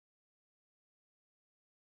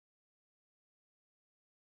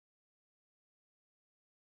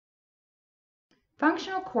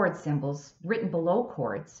Functional chord symbols, written below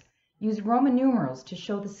chords, use Roman numerals to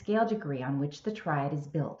show the scale degree on which the triad is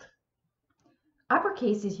built.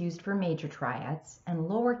 Uppercase is used for major triads, and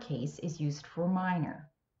lowercase is used for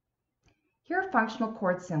minor. Here are functional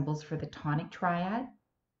chord symbols for the tonic triad,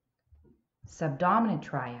 subdominant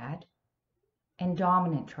triad, and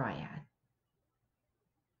dominant triad.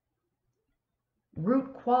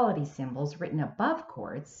 Root quality symbols written above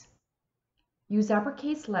chords use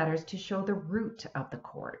uppercase letters to show the root of the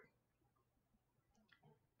chord.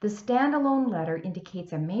 The standalone letter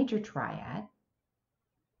indicates a major triad,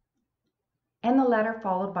 and the letter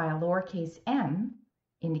followed by a lowercase m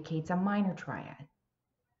indicates a minor triad.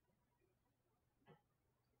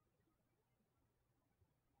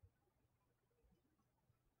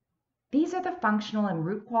 These are the functional and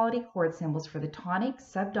root quality chord symbols for the tonic,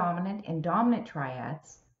 subdominant, and dominant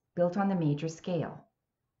triads built on the major scale.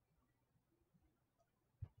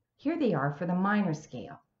 Here they are for the minor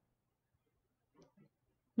scale.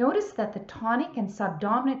 Notice that the tonic and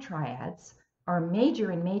subdominant triads are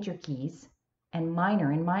major in major keys and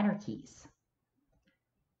minor in minor keys.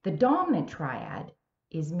 The dominant triad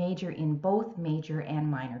is major in both major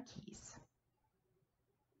and minor keys.